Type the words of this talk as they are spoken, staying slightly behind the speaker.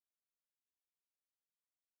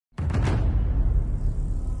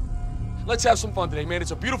Let's have some fun today, man.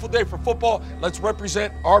 It's a beautiful day for football. Let's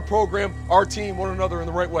represent our program, our team, one another in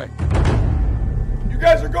the right way. You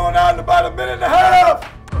guys are going out in about a minute and a half.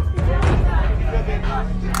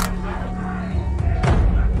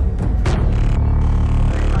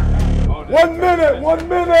 1 minute, 1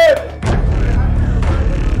 minute.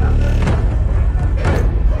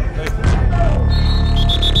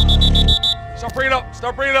 Start bringing it up,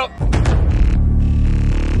 start bringing it up.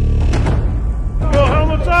 Go,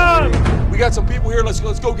 helmet time. We got some people here, let's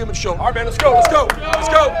go give them a show. All right, man, let's go, let's go, let's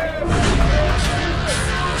go.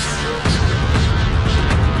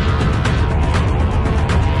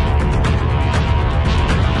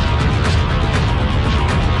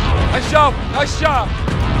 Nice job, nice job.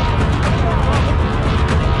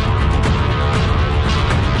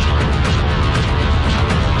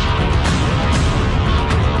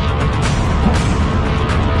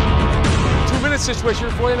 Situation,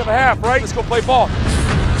 you're 4.5, right? Let's go play ball.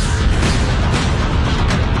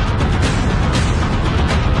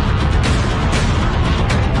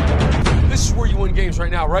 This is where you win games right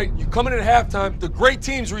now, right? You come in at halftime, the great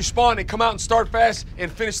teams respond and come out and start fast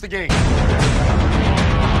and finish the game.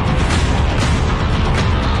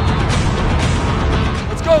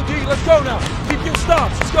 Let's go, D, let's go now. Keep getting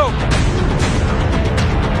stops, let's go.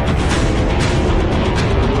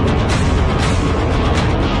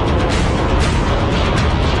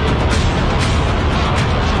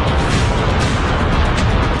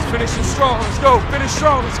 Finishing strong, let's go. Finish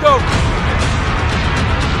strong, let's go.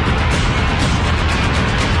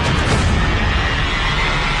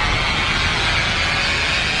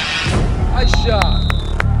 Nice shot.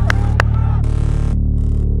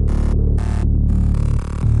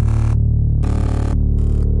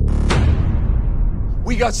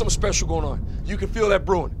 We got something special going on. You can feel that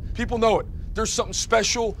brewing. People know it. There's something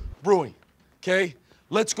special brewing, okay?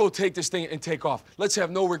 Let's go take this thing and take off. Let's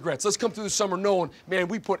have no regrets. Let's come through the summer knowing, man,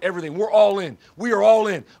 we put everything. We're all in. We are all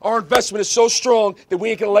in. Our investment is so strong that we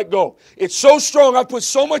ain't going to let go. It's so strong. I put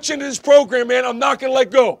so much into this program, man, I'm not going to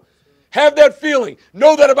let go. Have that feeling.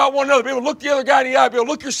 Know that about one another. Be able to look the other guy in the eye. Be able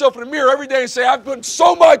to look yourself in the mirror every day and say, I've put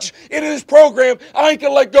so much into this program, I ain't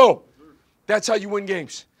going to let go. That's how you win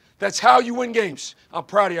games. That's how you win games. I'm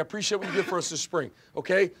proud of you. I appreciate what you did for us this spring,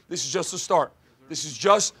 okay? This is just the start. This is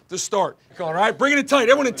just the start. All right, bring it in tight.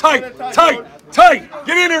 Everyone in tight, tight, tight.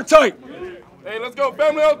 Get in there tight. Hey, let's go.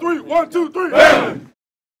 Family on 3. 1, 2, 3.